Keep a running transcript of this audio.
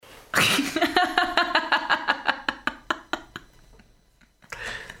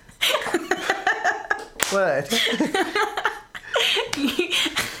What?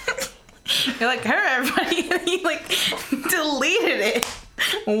 You're like, "Hey, everybody," and you like deleted it.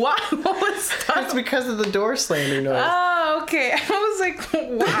 Why? What was that? It's because of the door slamming noise. Oh, okay. I was like,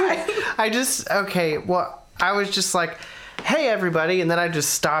 why? I was just like, hey, everybody. And then I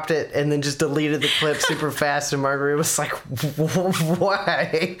just stopped it and then just deleted the clip super fast. And Marguerite was like,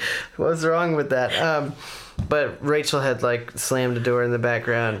 why? What's wrong with that? But Rachel had like slammed a door in the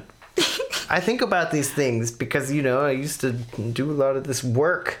background. I think about these things because, you know, I used to do a lot of this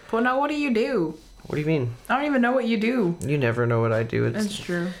work. Well, now what do you do? What do you mean? I don't even know what you do. You never know what I do. That's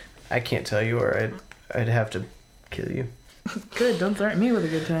true. I can't tell you or I'd have to kill you. Good, don't threaten me with a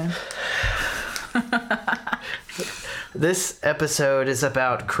good time. This episode is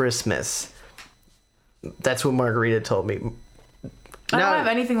about Christmas. That's what Margarita told me. I don't have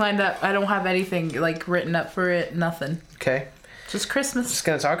anything lined up. I don't have anything like written up for it. Nothing. Okay. Just Christmas. Just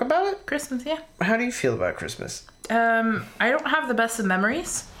gonna talk about it? Christmas, yeah. How do you feel about Christmas? I don't have the best of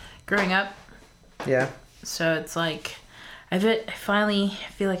memories growing up. Yeah. So it's like finally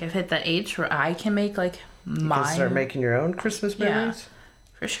feel like I've hit that age where I can make like You can start making your own Christmas memories?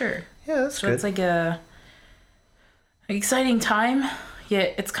 Yeah, for sure. Yeah, that's good. So it's like an exciting time.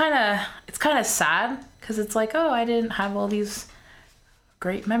 Yet it's kind of sad because it's like, oh, I didn't have all these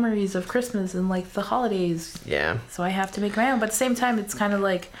great memories of Christmas and like the holidays. Yeah. So I have to make my own. But at the same time, it's kind of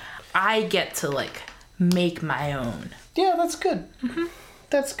like I get to like make my own. Yeah, that's good. Mm-hmm.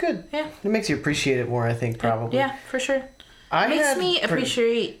 That's good. Yeah. It makes you appreciate it more, I think, probably. Yeah, for sure. It makes me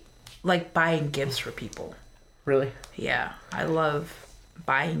appreciate like buying gifts for people. Really? Yeah, I love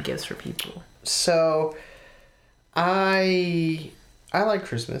buying gifts for people. So, I like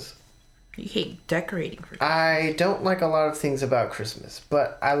Christmas. You hate decorating for Christmas. I don't like a lot of things about Christmas,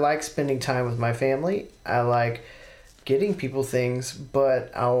 but I like spending time with my family. I like getting people things, but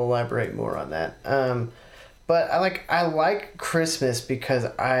I'll elaborate more on that. But I like Christmas because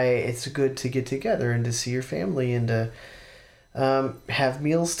it's good to get together and to see your family and to have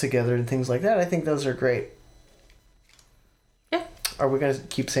meals together and things like that. I think those are great. Yeah. Are we going to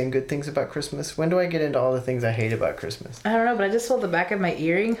keep saying good things about Christmas? When do I get into all the things I hate about Christmas? I don't know, but I just felt the back of my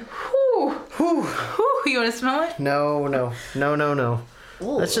earring. Whew. Whew. Whew. You want to smell it? No. Ooh.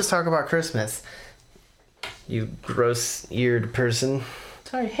 Let's just talk about Christmas. You gross-eared person.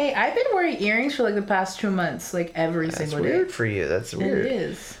 Sorry. Hey, I've been wearing earrings for like the past 2 months, like every single day. That's weird for you. That's weird. It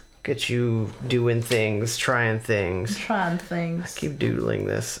is. Get you doing things, trying things. Trying things. Keep doodling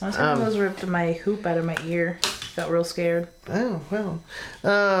this. Last time I was ripped my hoop out of my ear. Got real scared. Oh,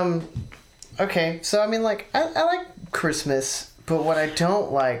 well. Okay, so I mean, like, I like Christmas, but what I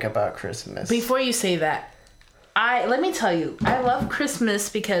don't like about Christmas... Before you say that, let me tell you, I love Christmas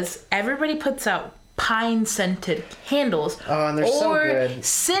because everybody puts out pine-scented candles. Oh, and they're so good. Or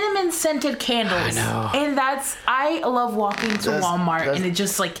cinnamon-scented candles. I know. And I love walking to Walmart and it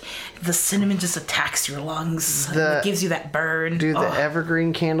just like, the cinnamon just attacks your lungs. It gives you that burn. Dude, the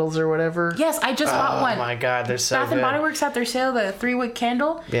evergreen candles or whatever. Yes, I just bought one. Oh my god, they're so Bath good. and Body Works had their sale, the 3-wick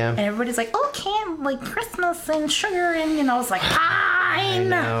candle. Yeah. And everybody's like, oh, like Christmas and sugar. And I was like, pine. I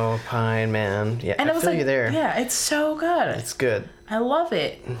know, pine, man. Yeah, And I it was feel like, you there. yeah, it's so good. It's good. I love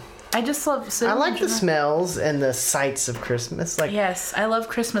it. I just love cinnamon. I like the smells and the sights of Christmas. Like, yes, I love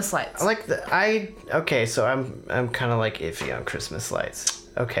Christmas lights. I like okay, so I'm kind of like iffy on Christmas lights.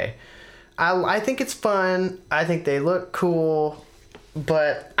 Okay. I think it's fun. I think they look cool,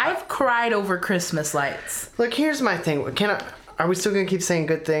 but I've cried over Christmas lights. Look, here's my thing. Are we still gonna keep saying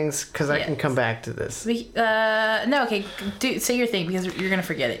good things? Because I can come back to this. No, okay. Say your thing because you're gonna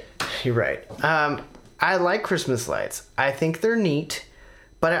forget it. You're right. I like Christmas lights. I think they're neat,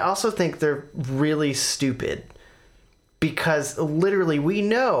 but I also think they're really stupid. Because literally, we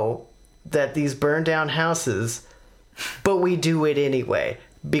know that these burn down houses, but we do it anyway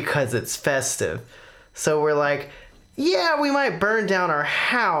because it's festive. So we're like, yeah, we might burn down our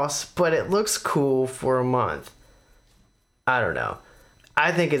house, but it looks cool for a month. I don't know.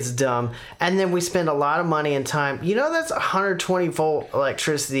 I think it's dumb. And then we spend a lot of money and time. You know, that's 120 volt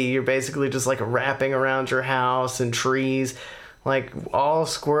electricity. You're basically just like wrapping around your house and trees. Like all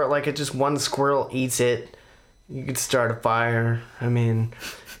squirrel, like it just one squirrel eats it. You could start a fire. I mean,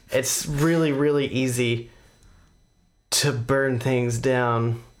 it's really, really easy to burn things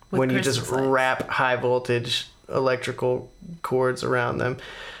down when you just wrap high voltage electrical cords around them.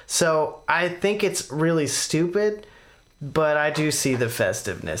 So I think it's really stupid, but I do see the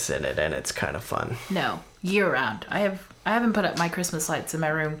festiveness in it, and it's kind of fun. No, year round. I haven't put up my Christmas lights in my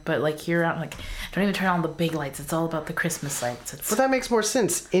room, but like year round, like don't even turn on the big lights. It's all about the Christmas lights. But that makes more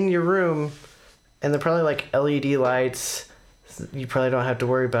sense in your room, and they're probably like LED lights. You probably don't have to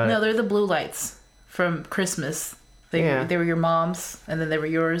worry about it. No, they're the blue lights from Christmas. They Yeah. were your mom's, and then they were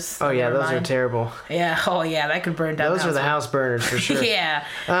yours. Oh and yeah, they were those are mine. terrible. Yeah. Oh yeah, that could burn down. Those are the house burners for sure. Yeah.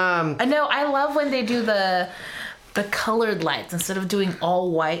 I know. I love when they do the colored lights instead of doing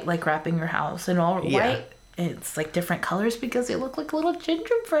all white, like wrapping your house in all Yeah. white. It's like different colors because they look like little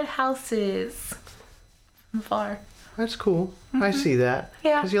gingerbread houses from far. That's cool. I see that.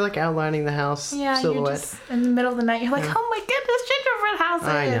 Yeah. Because you're like outlining the house Yeah, silhouette. you're just in the middle of the night. You're like, oh my goodness, gingerbread houses.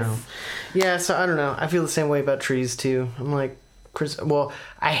 I know. Yeah, so I don't know. I feel the same way about trees too. I'm like,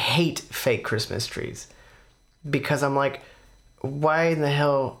 I hate fake Christmas trees because I'm like, why in the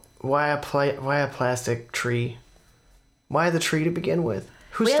hell? Why a plastic tree? Why the tree to begin with?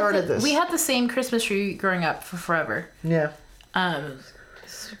 Who started this? We had the same Christmas tree growing up for forever. Yeah.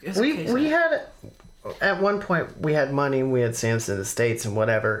 It's We had at one point we had money and we had Samson Estates and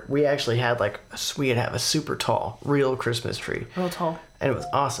whatever. We actually had we'd have a super tall real Christmas tree. real tall. And it was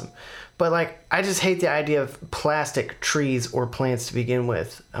awesome. But like I just hate the idea of plastic trees or plants to begin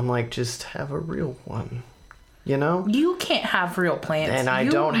with. I'm like, just have a real one. You know? You can't have real plants. And I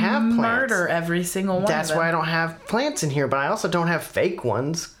You don't have plants. Murder every single one. That's of them. why I don't have plants in here, but I also don't have fake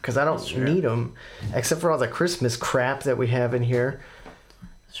ones because I don't need them, except for all the Christmas crap that we have in here.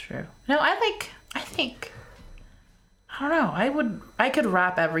 That's true. No, I think. I don't know. I could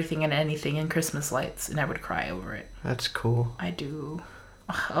wrap everything and anything in Christmas lights, and I would cry over it. That's cool. I do.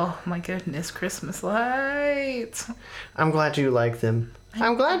 Oh my goodness, Christmas lights. I'm glad you like them.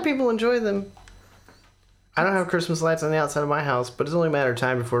 I'm glad people enjoy them. I don't have Christmas lights on the outside of my house, but it's only a matter of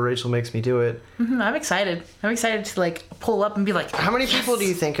time before Rachel makes me do it. I'm excited. I'm excited to like pull up and be like, How many yes! people do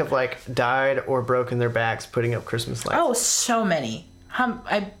you think have like died or broken their backs putting up Christmas lights? Oh, so many.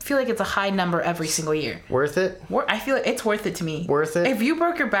 I feel like it's a high number every single year. Worth it? I feel like it's worth it to me. Worth it? If you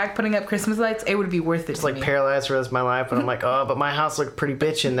broke your back putting up Christmas lights, it would be worth it to Like me. paralyzed for the rest of my life, but I'm like, oh, but my house looked pretty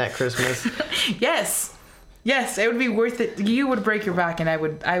bitchin' that Christmas. Yes, it would be worth it. You would break your back, and I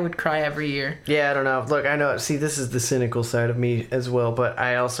would cry every year. Yeah, I don't know. Look, I know. See, this is the cynical side of me as well, but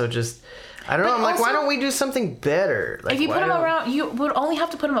I also just, I don't know. I'm like, why don't we do something better? Like, If you why put them don't- around, you would only have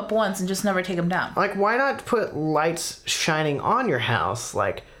to put them up once and just never take them down. Like, why not put lights shining on your house?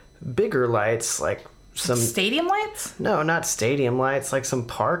 Like, bigger lights, like some... Stadium lights? No, not stadium lights, like some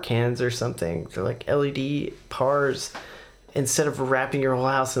par cans or something. They're like LED pars. Instead of wrapping your whole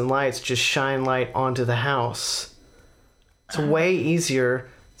house in lights, just shine light onto the house. It's way easier.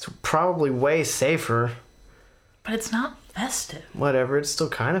 It's probably way safer. But it's not festive. Whatever, it's still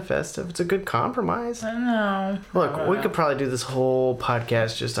kind of festive. It's a good compromise. I don't know. Look, we could probably do this whole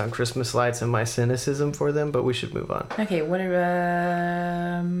podcast just on Christmas lights and my cynicism for them, but we should move on. Okay, what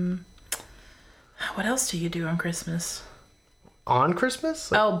else do you do on Christmas? On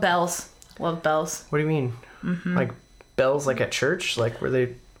Christmas? Like, Oh, bells. Love bells. what do you mean? Like bells like at church? Like where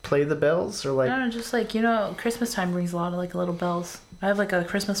they play the bells? Or like... No, just like, Christmas time brings a lot of like little bells. I have like a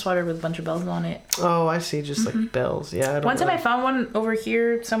Christmas sweater with a bunch of bells on it. Oh, I see. Just like bells. Yeah, I don't One time know. I found one over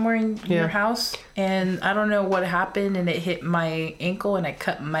here somewhere in your house, and I don't know what happened, and it hit my ankle, and I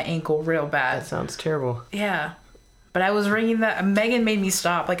cut my ankle real bad. That sounds terrible. Yeah, but I was ringing that. Megan made me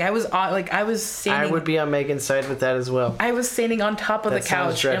stop. Like I was standing. I would be on Megan's side with that as well. I was standing on top of That the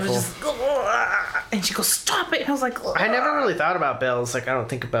sounds couch, and I was dreadful. just, and she goes, "Stop it!" And I was like, I never really thought about bells. Like, I don't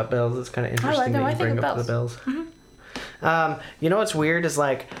think about bells. It's kind of interesting no, that I you think bring of up the bells. You know what's weird is,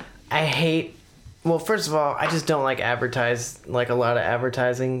 like, I hate... Well, first of all, I just don't like a lot of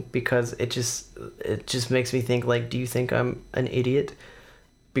advertising because it just makes me think, like, do you think I'm an idiot?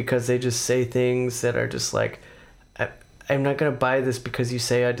 Because they just say things that are just like, I'm not going to buy this because you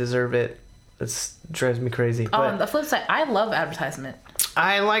say I deserve it. It drives me crazy. But on the flip side, I love advertisement.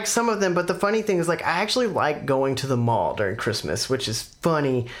 I like some of them, but the funny thing is, like, I actually like going to the mall during Christmas, which is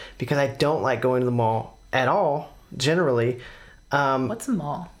funny because I don't like going to the mall at all, generally. What's a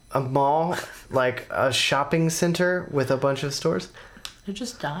mall? A mall, like a shopping center with a bunch of stores. They're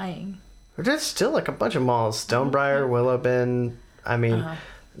just dying. There's still, like, a bunch of malls. Stonebriar, Willow Bend. I mean,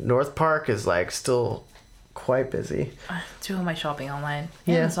 North Park is, like, still quite busy. I do all my shopping online.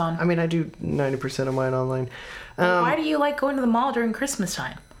 Yeah. Amazon. I mean, I do 90% of mine online. Why do you like going to the mall during Christmas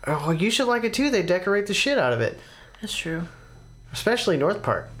time? Oh, you should like it too. They decorate the shit out of it. That's true. Especially North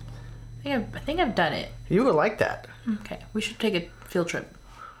Park. I think I've done it. You would like that. Okay, we should take a field trip.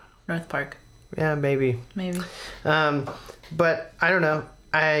 North Park, Yeah, maybe. maybe. But I don't know.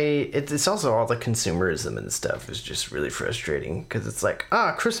 It's also all the consumerism and stuff is just really frustrating because it's like,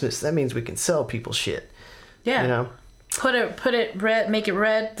 Christmas, that means we can sell people shit. Yeah. You know? Put it red, make it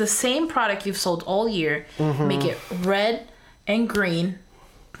red. The same product you've sold all year, make it red and green,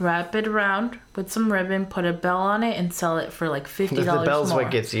 wrap it around with some ribbon, put a bell on it, and sell it for like $50 The bell's more.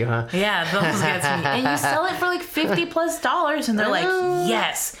 what gets you, huh? Yeah, bells gets me. And you sell it for like $50+, and they're like,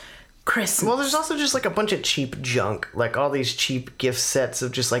 yes, Christmas. Well, there's also just like a bunch of cheap junk, like all these cheap gift sets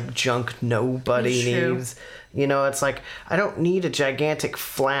of just like junk nobody True. needs. You know, it's like, I don't need a gigantic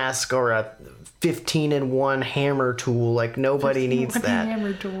flask or a 15-in-1 hammer tool. Like, nobody needs that.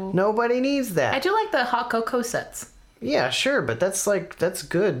 Hammer tool. Nobody needs that. I do like the hot cocoa sets. Yeah, sure, but that's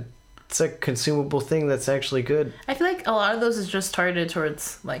good. It's a consumable thing that's actually good. I feel like a lot of those is just targeted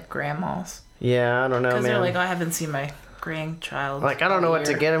towards like grandmas. Yeah, I don't know, man. Because they're like, oh, I haven't seen my grandchild. Like, I don't know what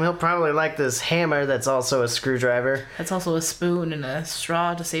to get him. He'll probably like this hammer that's also a screwdriver. That's also a spoon and a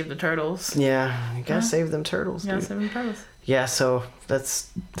straw to save the turtles. Yeah, you gotta save them turtles, Yeah, dude. save the turtles. Yeah, so that's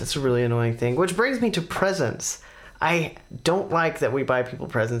a really annoying thing. Which brings me to presents. I don't like that we buy people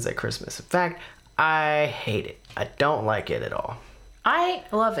presents at Christmas. In fact, I hate it. I don't like it at all. I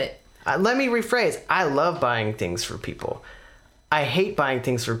love it. Let me rephrase. I love buying things for people. I hate buying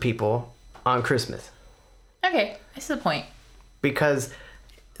things for people on Christmas. Okay, I see the point. Because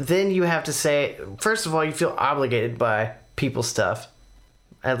then you have to say, first of all, you feel obligated by people's stuff.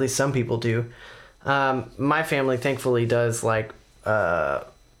 At least some people do. My family thankfully does like,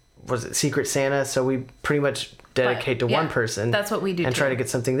 was it Secret Santa? So we pretty much dedicate to one person. That's what we do and try to get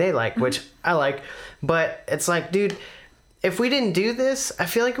something they like, which I like. But it's like, dude, if we didn't do this, I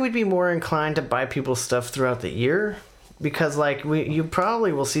feel like we'd be more inclined to buy people stuff throughout the year. Because like you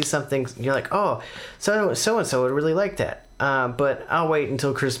probably will see something, you're like, oh, so and so would really like that. But I'll wait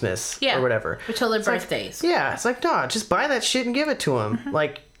until Christmas or whatever. Until their It's like, birthdays. yeah, it's like, no, just buy that shit and give it to them.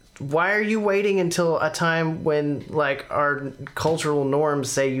 Like, why are you waiting until a time when like our cultural norms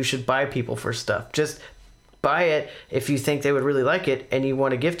say you should buy people for stuff? Just buy it if you think they would really like it and you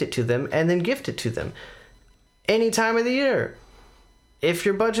want to gift it to them, and then gift it to them any time of the year if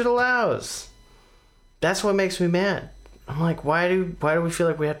your budget allows. That's what makes me mad. I'm like, why do we feel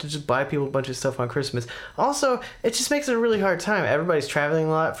like we have to just buy people a bunch of stuff on Christmas? Also, it just makes it a really hard time. Everybody's traveling a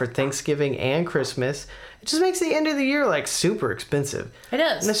lot for Thanksgiving and Christmas. It just makes the end of the year like super expensive. It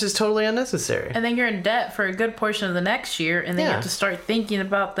does. And it's just totally unnecessary. And then you're in debt for a good portion of the next year, and then you have to start thinking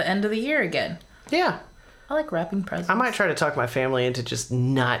about the end of the year again. Yeah. I like wrapping presents. I might try to talk my family into just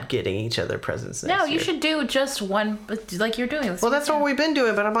not getting each other presents next No, year. you should do just one, like you're doing. Well, that's what we've been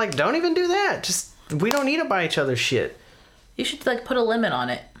doing, but I'm like, don't even do that. Just, we don't need to buy each other shit. You should like put a limit on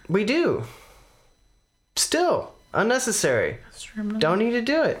it. We do. Still, unnecessary. Don't need to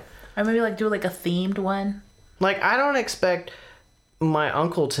do it. Or maybe like do like a themed one. Like, I don't expect my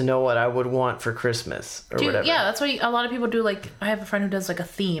uncle to know what I would want for Christmas or whatever. Yeah, that's what a lot of people do. Like, I have a friend who does like a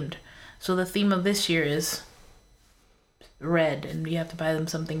themed. So the theme of this year is red, and you have to buy them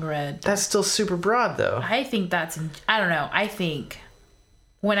something red. That's still super broad, though. I think that's, I don't know. I think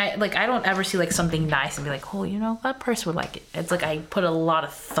when I don't ever see like something nice and be like, oh, you know, that person would like it. It's like I put a lot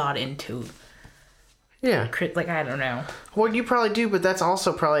of thought into. Yeah. Like, I don't know. Well, you probably do, but that's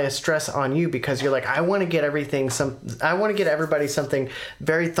also probably a stress on you because you're like, I want to get everybody something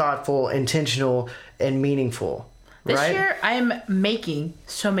very thoughtful, intentional, and meaningful. This right? year, I'm making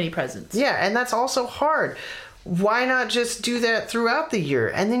so many presents. Yeah, and that's also hard. Why not just do that throughout the year?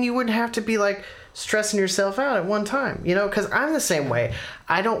 And then you wouldn't have to be like stressing yourself out at one time, you know? Because I'm the same way.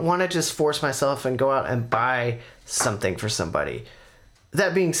 I don't want to just force myself and go out and buy something for somebody.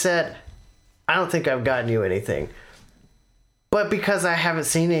 That being said, I don't think I've gotten you anything. But because I haven't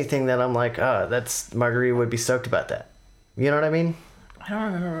seen anything that I'm like, oh, Margarita would be stoked about that. You know what I mean? I don't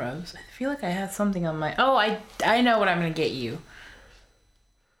remember what I was. I feel like I had something on my. Oh, I know what I'm gonna get you.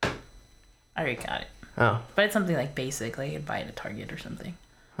 I already got it. Oh. But it's something like basic, like you could buy it at Target or something.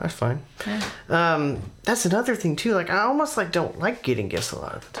 That's fine. Yeah. That's another thing too. Like, I almost like don't like getting gifts a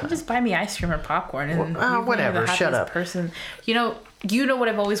lot of the time. Just buy me ice cream or popcorn, and whatever. Shut up. Person, you know what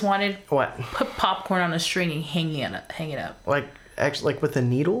I've always wanted? What? Put popcorn on a string and hang it up. Like, actually, like with a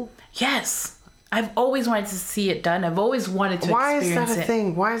needle? Yes. I've always wanted to see it done. I've always wanted to Why experience it. is that a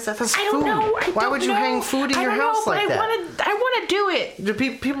thing? Why is that? That's I food. don't know. Why would you hang food in your house like that? I want to do it. Do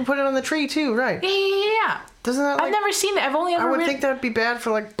people put it on the tree too, right? Yeah. Doesn't that? Like, I've never seen it. I've only ever. I would think that would be bad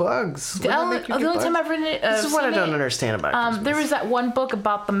for like bugs. The only time I've read it. This is what I don't understand about Christmas. There was that one book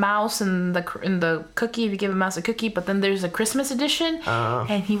about the mouse and the cookie. If you give a mouse a cookie, but then there's a Christmas edition,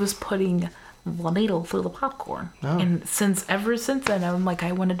 and he was putting the needle through the popcorn. Oh. And ever since then, I'm like,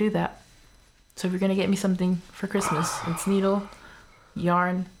 I want to do that. So if you're gonna get me something for Christmas, it's needle,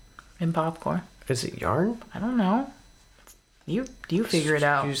 yarn, and popcorn. Is it yarn? I don't know. You figure it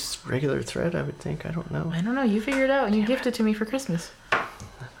out. Use regular thread, I would think. I don't know. I don't know. You figure it out, and you gift it to me for Christmas.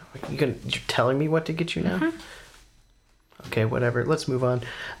 You're telling me what to get you now? Mm-hmm. Okay, whatever. Let's move on.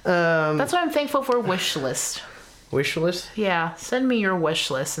 That's why I'm thankful for wish list. Wish list? Yeah, send me your wish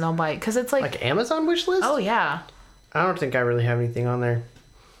list and I'll buy it. Because it's Like Amazon wish list? oh yeah. I don't think I really have anything on there.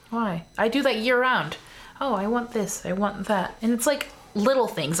 Why? I do that year round. Oh, I want this. I want that. And it's like little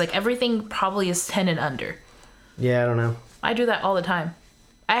things. Like everything probably is 10 and under. Yeah, I don't know. I do that all the time.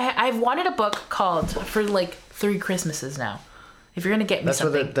 I've wanted a book called for like 3 Christmases now. If you're gonna get me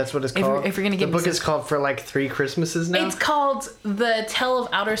something, That's what it's called. If you're gonna get the me book is called For Like 3 Christmases now. it's called The Tale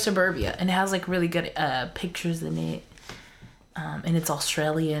of Outer Suburbia, and it has like really good pictures in it. And it's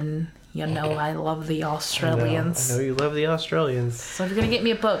Australian. You know, I love the Australians. I know you love the Australians. So if you're gonna get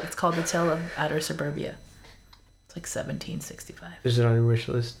me a book, it's called The Tale of Outer Suburbia. It's like 1765. Is it on your wish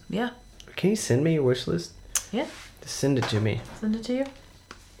list? Yeah. Can you send me your wish list? Yeah. Just send it to me. Send it to you.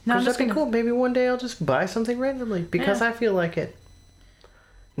 No, I'm That'd just be gonna. cool. Maybe one day I'll just buy something randomly because Yeah. I feel like it.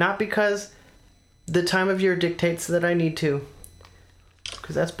 Not because the time of year dictates that I need to.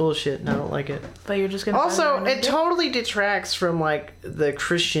 Because that's bullshit and I don't like it. But you're just gonna. Also, it totally detracts from like the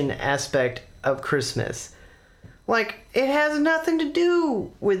Christian aspect of Christmas. Like, it has nothing to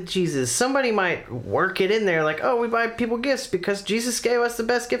do with Jesus. Somebody might work it in there like, oh, we buy people gifts because Jesus gave us the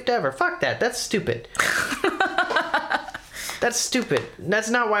best gift ever. Fuck that. That's stupid. That's stupid. That's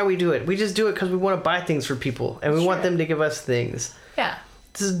not why we do it. We just do it because we want to buy things for people and we want them to give us things. Yeah.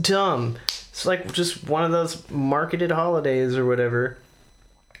 This is dumb. It's like just one of those marketed holidays or whatever.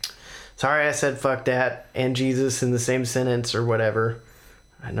 Sorry I said fuck that and Jesus in the same sentence or whatever.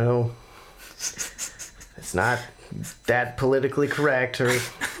 I know. It's not that politically correct or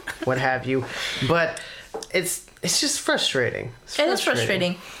what have you. But it's just frustrating. It is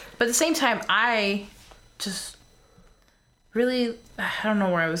frustrating. But at the same time, I just really, I don't know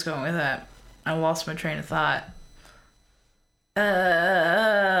where I was going with that. I lost my train of thought.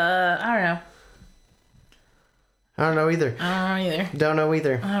 I don't know. I don't know either. I don't know either. Don't know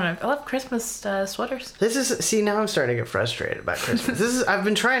either. I don't know. I love Christmas sweaters. See, now I'm starting to get frustrated about Christmas. I've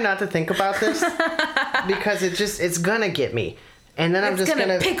been trying not to think about this because it's gonna get me. And then I'm just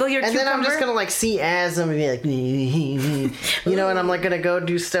gonna pickle your and then I'm just cucumber. gonna like see Asm and be like, you know, and I'm like gonna go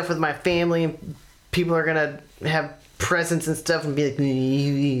do stuff with my family and people are gonna have presents and stuff and be like,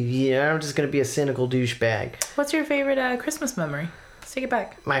 yeah, I'm just gonna be a cynical douchebag. What's your favorite Christmas memory? Let's take it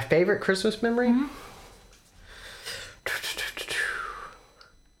back. My favorite Christmas memory? Mm-hmm.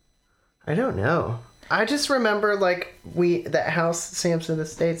 I don't know. I just remember like that house, Sampson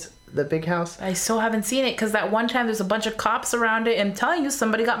Estates, the big house. I still haven't seen it because that one time there's a bunch of cops around it and I'm telling you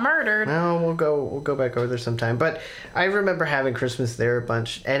somebody got murdered. No, we'll go back over there sometime. But I remember having Christmas there a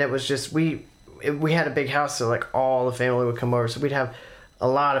bunch, and it was just we had a big house, so like all the family would come over, so we'd have a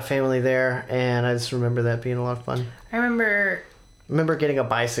lot of family there, and I just remember that being a lot of fun. I remember getting a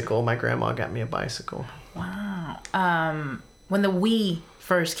bicycle. My grandma got me a bicycle. Wow. When the Wii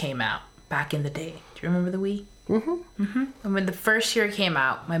first came out back in the day. Do you remember the Wii? Mm-hmm. Mm-hmm. And when the first year came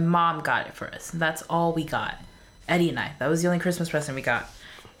out, my mom got it for us. And that's all we got. Eddie and I. That was the only Christmas present we got.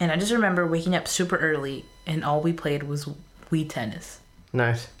 And I just remember waking up super early and all we played was Wii tennis.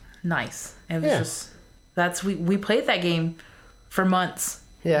 Nice. It was just we played that game for months.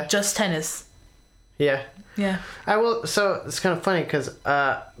 Yeah. Just tennis. Yeah. Yeah. So it's kind of funny because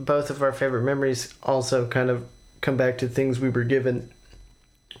both of our favorite memories also kind of come back to things we were given,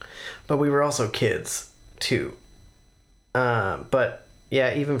 but we were also kids too. But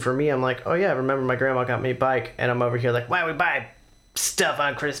yeah, even for me, I'm like, oh yeah, I remember my grandma got me a bike, and I'm over here like, why we buy stuff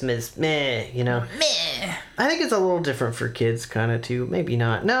on Christmas? Meh, you know. Meh. I think it's a little different for kids, kind of too. Maybe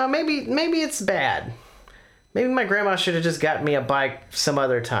not. No, maybe it's bad. Maybe my grandma should have just gotten me a bike some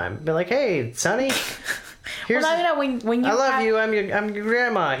other time. Be like, hey, Sonny, here's. Well, now you know when you. I love you. I'm your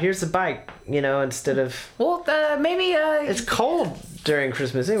grandma. Here's a bike. You know, instead of. Well, maybe. It's cold during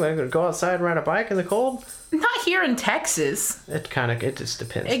Christmas anyway. I'm gonna go outside and ride a bike in the cold. Not here in Texas. It just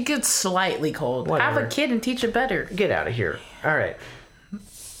depends. It gets slightly cold. Whatever. Have a kid and teach it better. Get out of here. All right.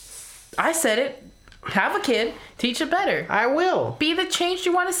 I said it. Have a kid, teach it better. I will. Be the change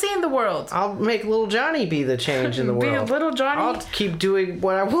you want to see in the world. I'll make little Johnny be the change in the world. Be little Johnny. I'll keep doing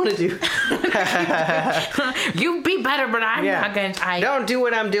what I want to do. You be better, but I'm not going to. Don't do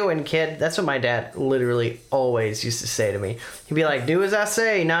what I'm doing, kid. That's what my dad literally always used to say to me. He'd be like, do as I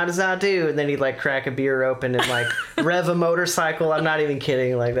say, not as I do. And then he'd like crack a beer open and like rev a motorcycle. I'm not even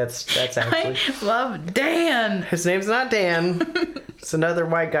kidding. Like that's actually. I love Dan. His name's not Dan. It's another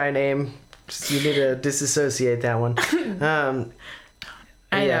white guy name. You need to disassociate that one.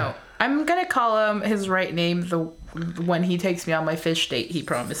 I know. I'm gonna call him his right name when he takes me on my fish date. He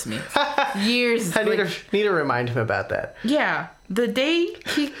promised me. years. I need to remind him about that. Yeah. The day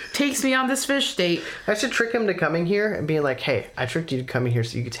he takes me on this fish date. I should trick him to coming here and being like, hey, I tricked you to come here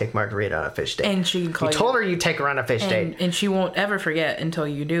so you could take Margarita on a fish date. And she can call you. Told her you'd take her on a fish date. And she won't ever forget until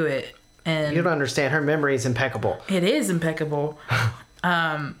you do it. And you don't understand. Her memory is impeccable. It is impeccable.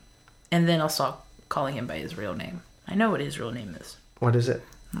 And then I'll stop calling him by his real name. I know what his real name is. What is it?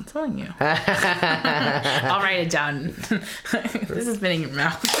 I'm telling you. I'll write it down. This has been in your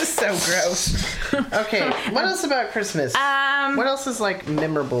mouth. This is so gross. Okay. What else about Christmas? What else is like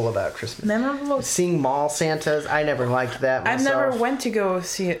memorable about Christmas? Memorable? Seeing mall Santas. I never liked that myself. I've never went to go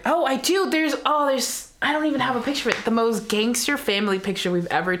see it. Oh, I do. There's I don't even have a picture of it. The most gangster family picture we've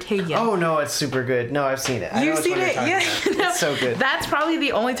ever taken. Oh no, it's super good. No, I've seen it. You've seen it? Yeah. No. It's so good. That's probably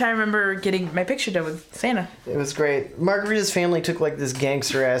the only time I remember getting my picture done with Santa. It was great. Margarita's family took like this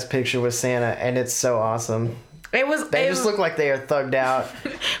gangster ass picture with Santa, and it's so awesome. They just look like they are thugged out.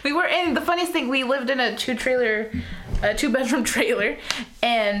 We were in the funniest thing. We lived in a 2-bedroom trailer,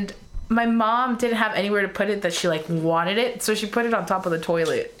 and my mom didn't have anywhere to put it that she like wanted it, so she put it on top of the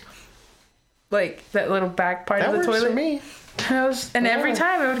toilet, like that little back part of the toilet. For me. And every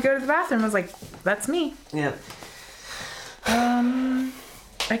time I would go to the bathroom, I was like, "That's me." Yeah.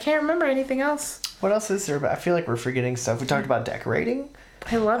 I can't remember anything else. What else is there? I feel like we're forgetting stuff. We talked about decorating.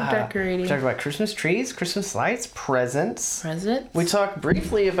 I love decorating. We talked about Christmas trees, Christmas lights, presents. Presents. We talked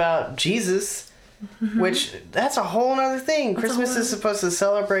briefly about Jesus, which that's a whole other thing. Christmas is supposed to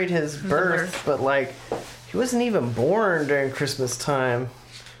celebrate his birth, but like he wasn't even born during Christmas time.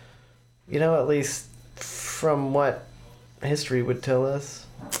 You know, at least from what history would tell us.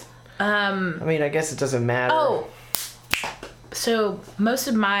 I mean, I guess it doesn't matter. Oh, so most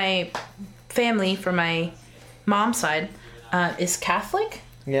of my family from my mom's side is Catholic.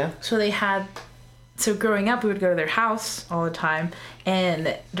 Yeah. So growing up, we would go to their house all the time.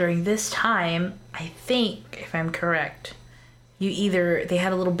 And during this time, I think, if I'm correct, they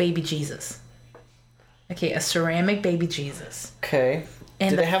had a little baby Jesus. Okay, a ceramic baby Jesus. Okay.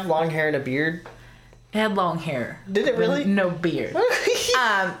 Did it have long hair and a beard? It had long hair. Did it really? No beard.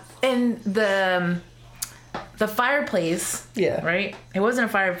 And the fireplace. Yeah. Right? It wasn't a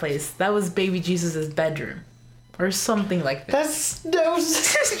fireplace. That was baby Jesus' bedroom. Or something like that.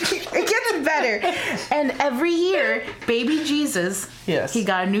 It gets better. And every year, baby Jesus, yes, he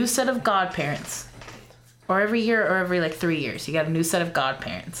got a new set of godparents. Or every year, or every like 3 years, he got a new set of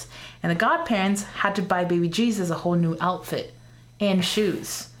godparents. And the godparents had to buy baby Jesus a whole new outfit and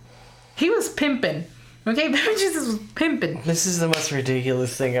shoes. He was pimping. Okay, baby Jesus was pimping. This is the most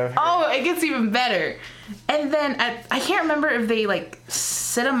ridiculous thing I've heard. Oh, it gets even better. And then I can't remember if they like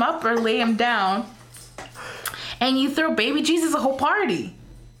sit him up or lay him down. And you throw baby Jesus a whole party.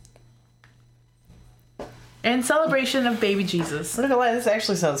 In celebration of baby Jesus. I'm not gonna lie, this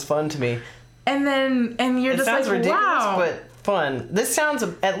actually sounds fun to me. And you're just like, ridiculous, wow. But fun. This sounds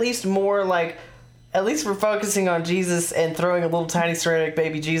at least more like, at least we're focusing on Jesus and throwing a little tiny ceramic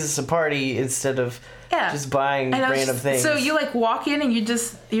baby Jesus a party instead of just buying random things. So you like walk in and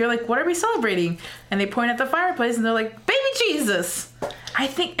you're like, what are we celebrating? And they point at the fireplace and they're like, baby Jesus. I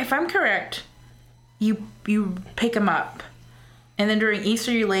think, if I'm correct, you pick him up. And then during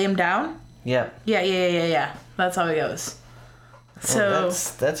Easter you lay him down? Yep. Yeah. That's how it goes. So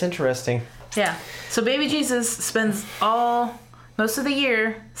that's interesting. Yeah. So baby Jesus spends most of the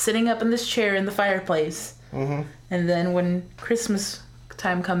year sitting up in this chair in the fireplace. Mm-hmm. And then when Christmas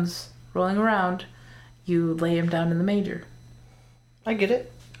time comes rolling around, you lay him down in the manger. I get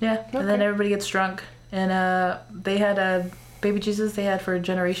it. Yeah. Okay. And then everybody gets drunk. And they had a baby Jesus they had for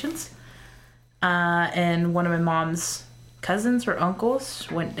generations. And one of my mom's cousins or uncles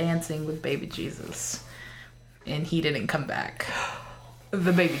went dancing with baby Jesus. And he didn't come back.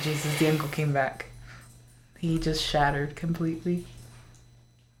 The baby Jesus, the uncle, came back. He just shattered completely.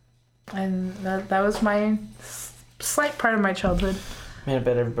 And that was my slight part of my childhood. Man, I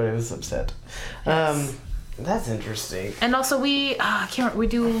bet everybody was upset. Yes. That's interesting. And also we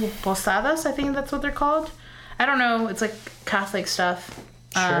do posadas, I think that's what they're called. I don't know, it's like Catholic stuff.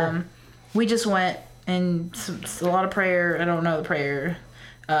 Sure. We just went and a lot of prayer. I don't know the prayer.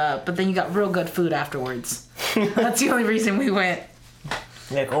 But then you got real good food afterwards. That's the only reason we went.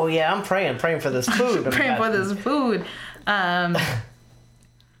 Like, oh yeah, I'm praying for this food. praying for this food. So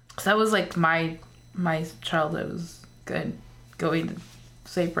that was like my childhood was good. Going to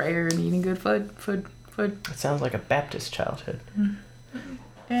say prayer and eating good food. It sounds like a Baptist childhood.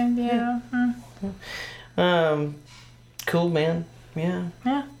 And yeah. Cool, man. Yeah.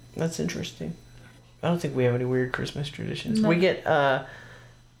 Yeah. That's interesting. I don't think we have any weird Christmas traditions. No. We get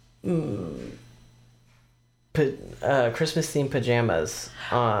Christmas themed pajamas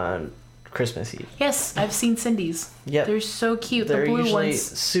on Christmas Eve. Yes, I've seen Cindy's. Yep. They're so cute. They're the blue usually ones.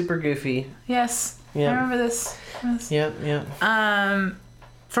 super goofy. Yes. Yeah. I remember this. Yes. Yep.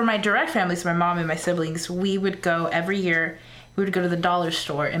 For my direct family, so my mom and my siblings, we would go every year. We would go to the dollar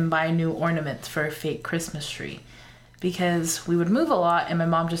store and buy new ornaments for a fake Christmas tree, because we would move a lot and my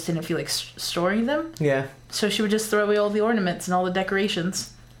mom just didn't feel like storing them. Yeah. So she would just throw away all the ornaments and all the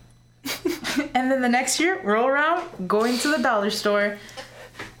decorations. And then the next year, roll around, going to the dollar store.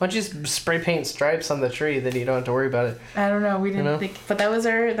 Why don't you just spray paint stripes on the tree, then you don't have to worry about it. I don't know. We didn't think, but that was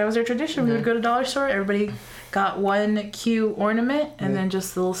our tradition. We would go to dollar store. Everybody got one cute ornament, and then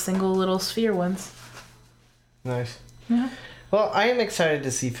just the little sphere ones. Nice. Yeah. Well, I am excited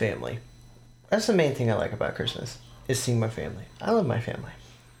to see family. That's the main thing I like about Christmas, is seeing my family. I love my family.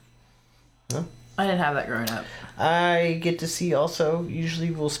 No? I didn't have that growing up. I get to see also, usually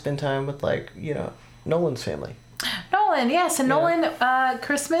we'll spend time with Nolan's family. Nolan, yes, and Nolan,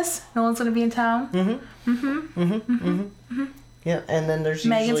 Christmas. Nolan's gonna be in town. Yeah, and then there's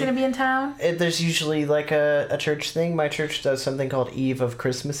Megan's usually... gonna be in town. There's usually like a church thing. My church does something called Eve of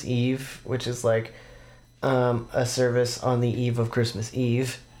Christmas Eve, which is like a service on the eve of Christmas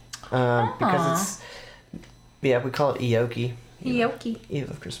Eve. Because we call it Ioki. Yoki. Eve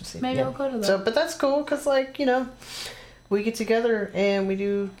of Christmas Eve. Maybe yeah. I'll go to that. So, but that's cool because we get together and we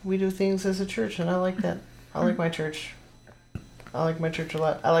do things as a church, and I like that. I like my church. I like my church a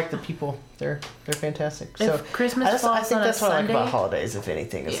lot. I like the people. They're fantastic. So If Christmas falls I think on that's a what I like Sunday, about holidays, if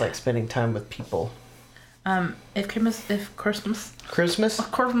anything. It's like spending time with people. if Christmas Christmas?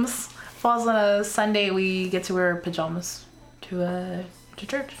 falls on a Sunday, we get to wear pajamas to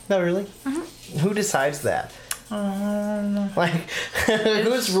church. No, really? Mm-hmm. Who decides that? Like,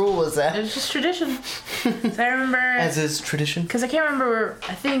 whose rule is that? It's just tradition. So I remember, As is tradition. because I can't remember.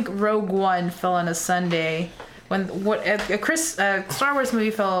 I think Rogue One fell on a Sunday. When Star Wars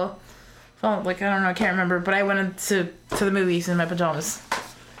movie fell like, I don't know, I can't remember. But I went into the movies in my pajamas,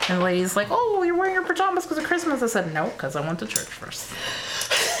 and the lady's like, "Oh, you're wearing your pajamas because of Christmas." I said, "No, because I went to church first."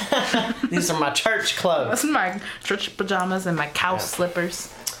 These are my church clothes. That's my church pajamas and my cow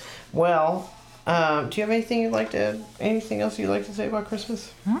slippers. Well, do you have anything else you'd like to say about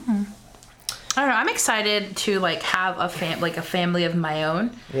Christmas? I don't know. I'm excited to have a family of my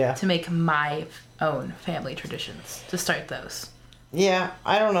own. Yeah. To make my own family traditions, to start those. Yeah,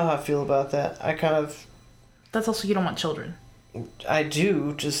 I don't know how I feel about that. That's also, you don't want children. I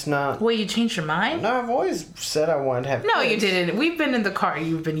do, just not. Wait, you changed your mind? No, I've always said I wanted to have No, kids. you didn't. We've been in the car.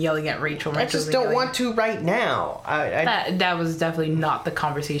 You've been yelling at Rachel. I just don't want to right now. That was definitely not the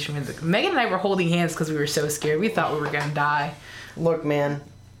conversation. Megan and I were holding hands because we were so scared. We thought we were going to die. Look, man,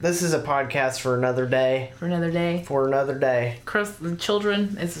 this is a podcast for another day. For another day. The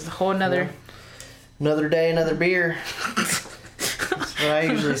children is a whole nother... Another day, another beer. That's what I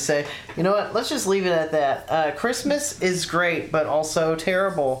usually say. You know what? Let's just leave it at that. Christmas is great, but also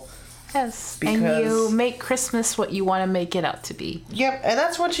terrible. Yes. Because... And you make Christmas what you want to make it out to be. Yep, and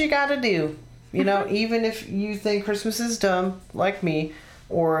that's what you gotta do. You know, even if you think Christmas is dumb, like me,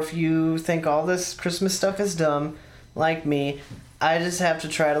 or if you think all this Christmas stuff is dumb, like me, I just have to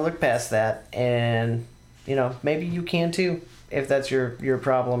try to look past that. And, maybe you can too, if that's your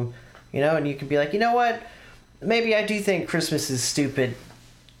problem. And you can be like, you know what? Maybe I do think Christmas is stupid.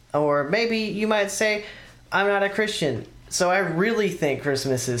 Or maybe you might say, I'm not a Christian, so I really think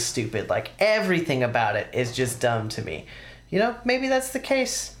Christmas is stupid. Like, everything about it is just dumb to me. Maybe that's the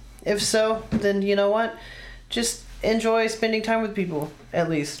case. If so, then you know what? Just enjoy spending time with people, at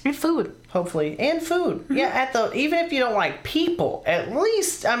least. And food. Hopefully. And food. Mm-hmm. Yeah, even if you don't like people, at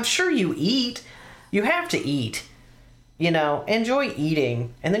least I'm sure you eat. You have to eat. Enjoy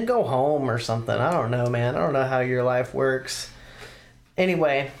eating and then go home or something. I don't know, man. I don't know how your life works.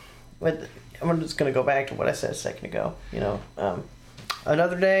 Anyway, I'm just going to go back to what I said a second ago.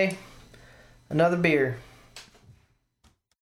 Another day, another beer.